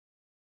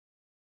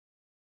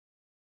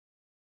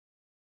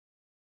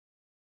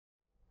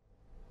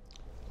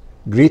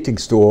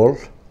Greetings to all.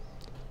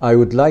 I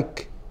would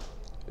like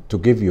to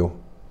give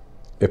you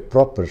a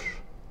proper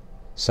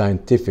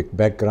scientific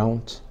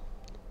background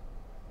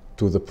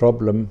to the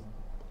problem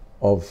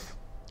of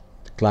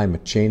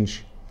climate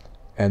change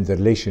and the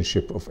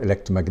relationship of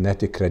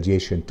electromagnetic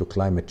radiation to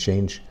climate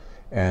change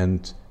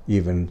and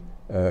even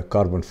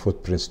carbon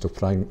footprints to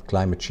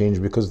climate change,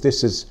 because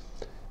this is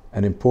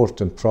an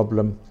important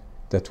problem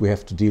that we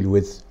have to deal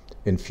with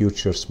in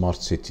future smart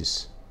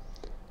cities.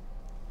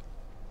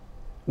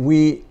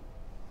 We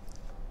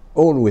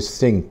always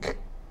think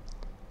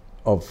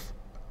of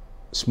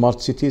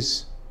smart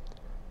cities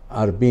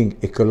are being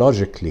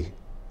ecologically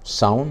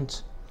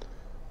sound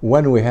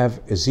when we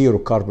have a zero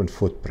carbon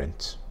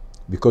footprint,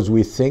 because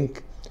we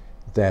think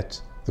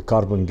that the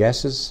carbon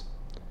gases,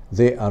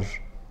 they are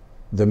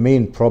the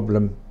main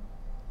problem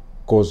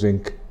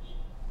causing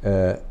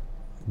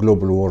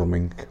global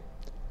warming.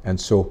 And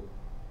so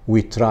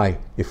we try,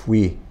 if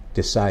we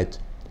decide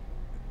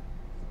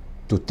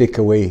to take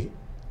away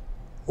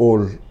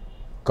all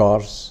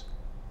cars,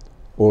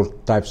 all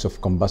types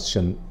of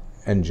combustion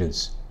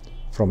engines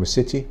from a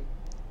city,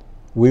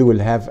 we will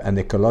have an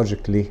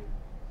ecologically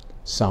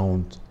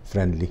sound,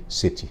 friendly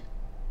city.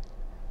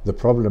 The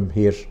problem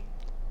here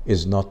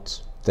is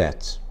not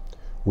that.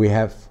 We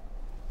have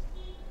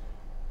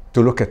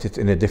to look at it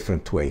in a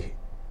different way.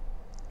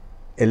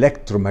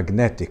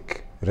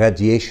 Electromagnetic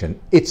radiation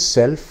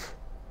itself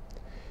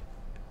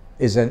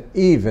is an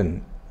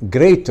even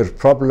greater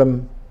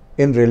problem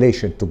in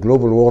relation to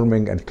global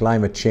warming and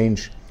climate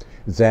change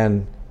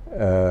than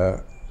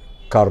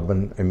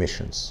carbon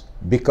emissions,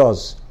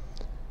 because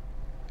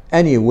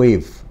any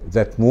wave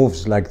that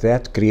moves like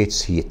that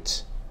creates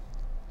heat,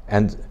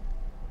 and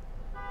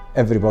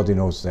everybody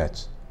knows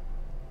that.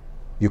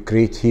 You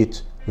create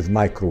heat with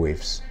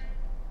microwaves.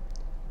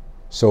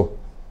 So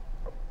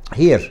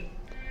here,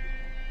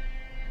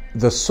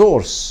 the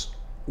source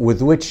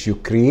with which you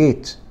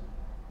create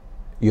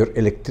your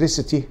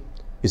electricity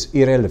is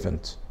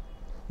irrelevant.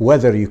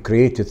 Whether you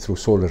create it through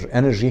solar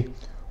energy,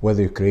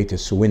 whether you create it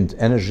through wind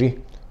energy,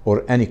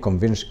 or any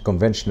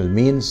conventional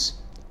means,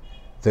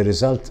 the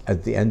result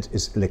at the end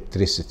is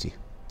electricity.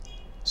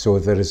 So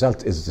the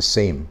result is the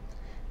same.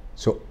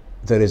 So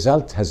the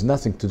result has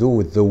nothing to do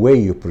with the way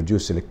you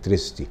produce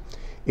electricity.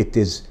 It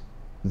is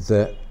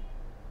the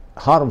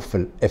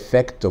harmful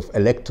effect of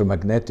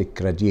electromagnetic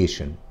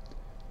radiation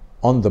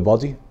on the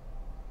body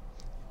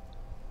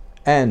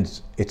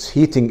and its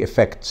heating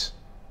effect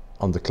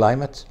on the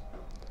climate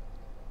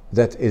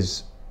that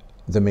is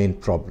the main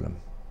problem.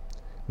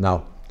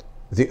 Now,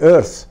 the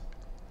Earth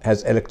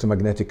has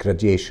electromagnetic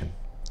radiation.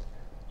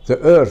 The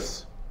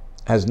Earth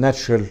has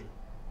natural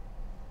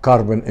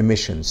carbon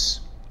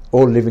emissions.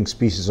 All living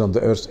species on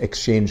the Earth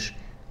exchange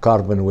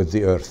carbon with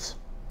the Earth.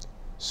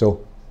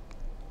 So,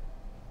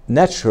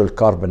 natural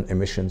carbon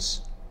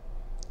emissions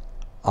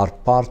are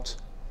part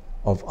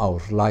of our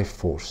life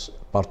force,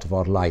 part of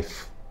our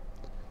life.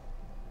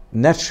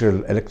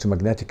 Natural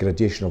electromagnetic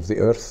radiation of the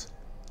Earth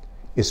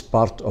is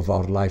part of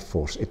our life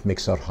force. It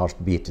makes our heart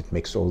beat, it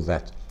makes all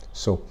that.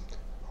 So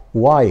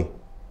why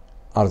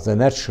are the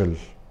natural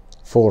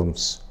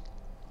forms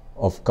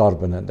of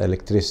carbon and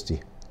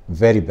electricity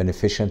very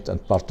beneficent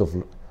and part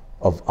of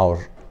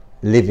our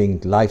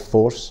living life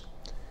force,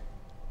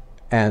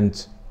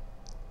 and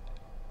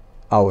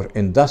our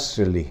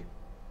industrial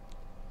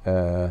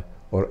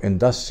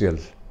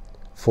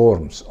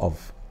forms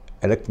of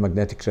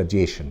electromagnetic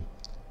radiation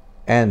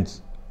and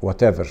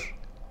whatever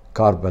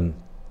carbon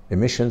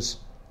emissions,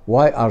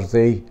 why are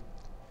they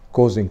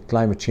causing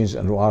climate change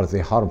and why are they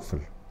harmful?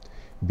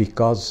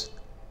 Because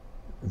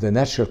the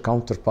natural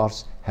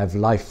counterparts have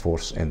life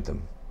force in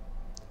them.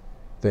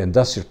 The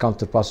industrial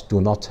counterparts do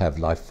not have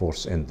life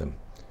force in them.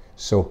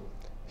 So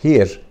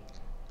here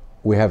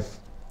we have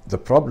the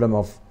problem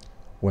of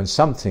when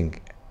something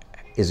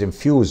is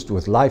infused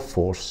with life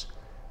force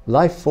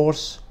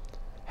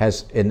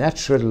has a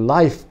natural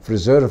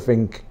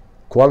life-preserving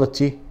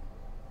quality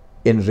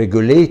in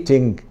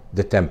regulating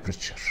the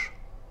temperature.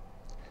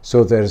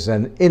 So there's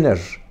an inner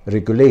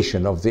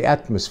regulation of the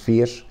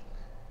atmosphere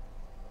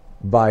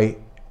by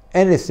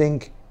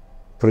anything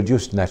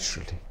produced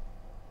naturally.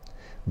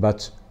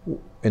 But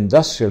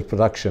industrial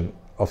production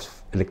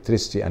of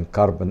electricity and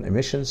carbon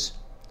emissions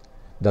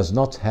does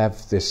not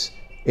have this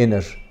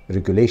inner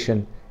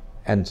regulation,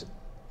 and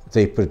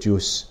they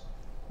produce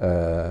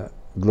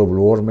global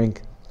warming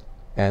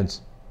and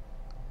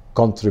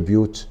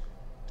contribute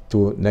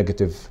to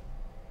negative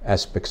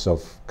aspects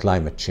of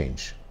climate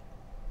change.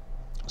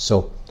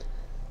 So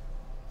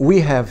we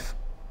have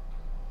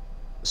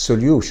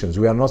solutions.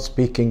 We are not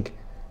speaking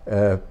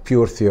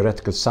pure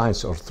theoretical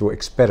science or through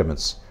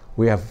experiments.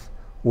 We have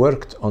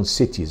worked on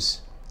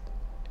cities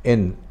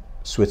in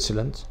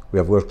Switzerland. We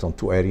have worked on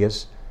two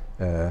areas,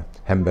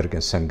 Hamburg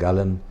and St.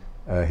 Gallen,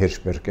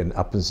 Hirschberg and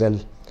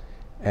Appenzell,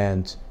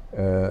 and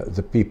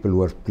the people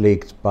were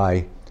plagued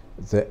by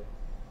the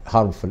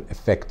harmful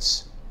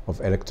effects of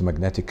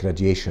electromagnetic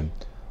radiation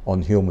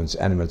on humans,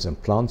 animals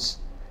and plants,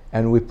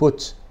 and we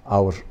put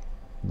our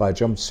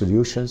BioGeometry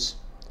solutions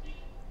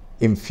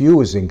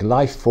infusing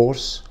life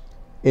force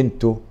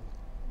into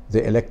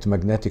the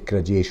electromagnetic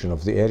radiation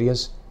of the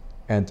areas,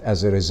 and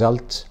as a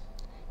result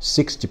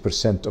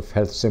 60% of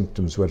health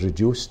symptoms were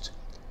reduced.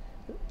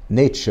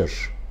 Nature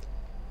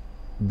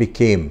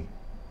became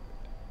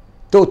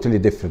totally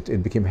different.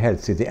 It became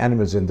healthy. The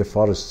animals in the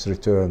forests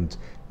returned,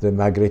 the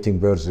migrating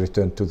birds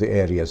returned to the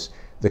areas,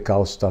 the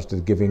cows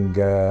started giving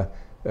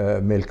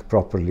milk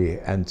properly,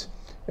 and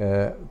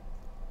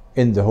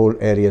in the whole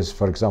areas,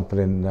 for example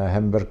in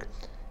Hamburg,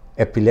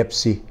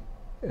 epilepsy,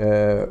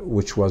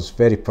 which was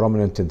very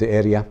prominent in the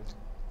area,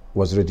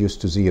 was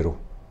reduced to zero,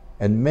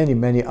 and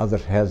many other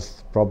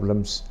health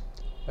problems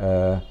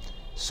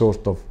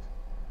sort of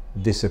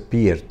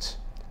disappeared.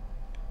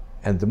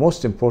 And the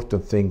most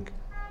important thing,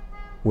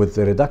 with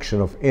the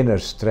reduction of inner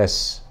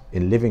stress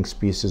in living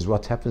species,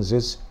 what happens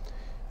is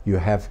you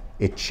have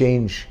a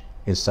change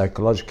in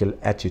psychological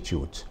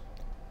attitude.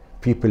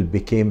 People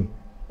became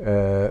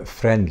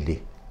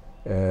friendly,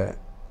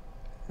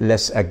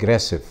 less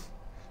aggressive,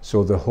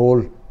 so the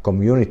whole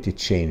community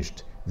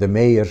changed. The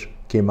mayor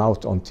came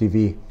out on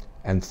TV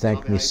and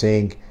thanked me,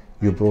 saying,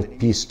 "You brought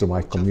peace to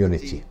my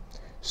community."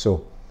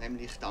 So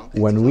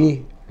when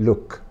we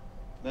look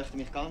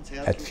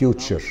at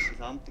future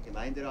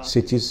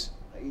cities,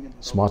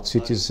 smart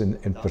cities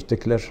in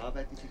particular,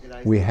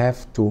 we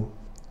have to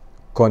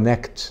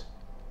connect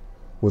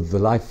with the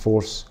life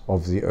force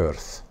of the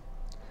earth.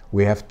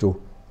 We have to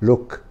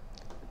look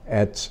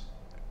at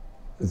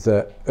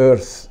the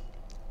earth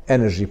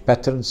energy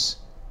patterns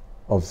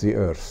of the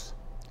earth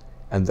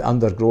and the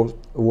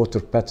underwater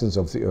patterns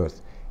of the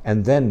earth,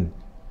 and then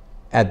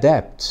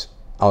adapt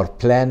our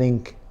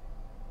planning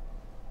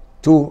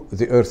to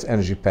the earth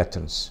energy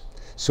patterns,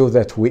 so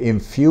that we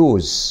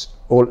infuse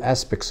all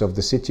aspects of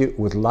the city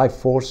with life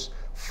force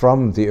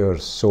from the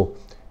earth, so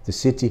the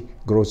city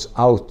grows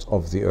out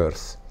of the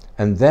earth.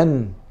 And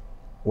then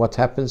what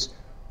happens?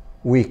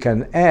 We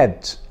can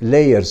add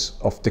layers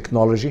of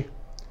technology,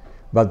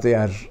 but they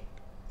are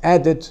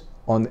added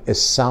on a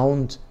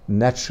sound,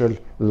 natural,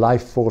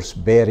 life force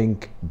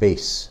bearing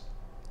base.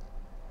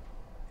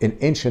 In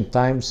ancient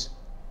times,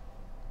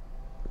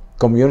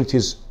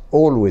 communities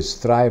always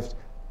thrived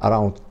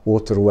around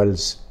water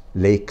wells,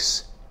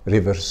 lakes,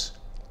 rivers,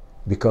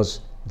 because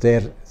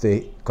there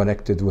they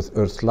connected with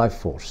earth life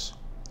force.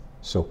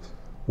 So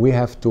we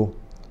have to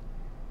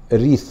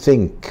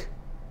rethink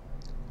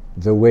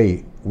the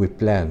way we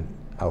plan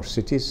our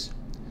cities.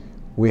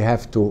 We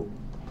have to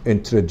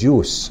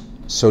introduce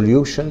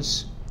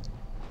solutions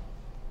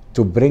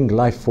to bring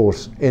life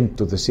force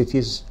into the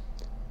cities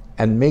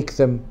and make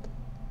them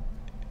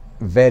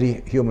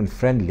very human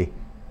friendly.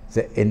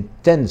 The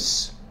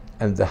intense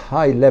and the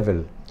high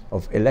level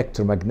of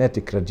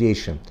electromagnetic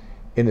radiation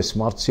in a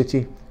smart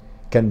city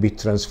can be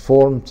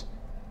transformed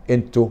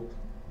into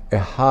a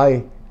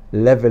high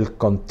level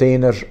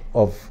container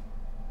of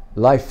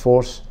life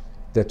force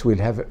that will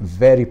have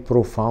very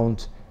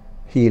profound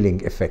healing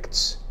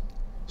effects.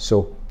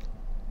 So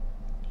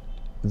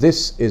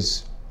this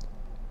is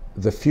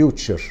the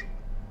future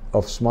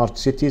of smart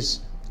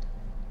cities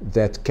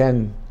that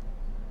can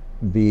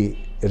be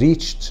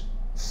reached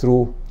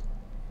through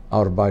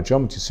our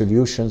biogeometry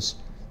solutions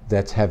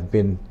that have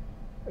been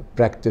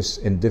practiced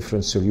in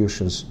different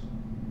solutions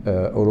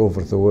all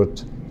over the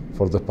world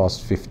for the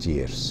past 50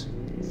 years.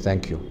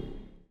 Thank you.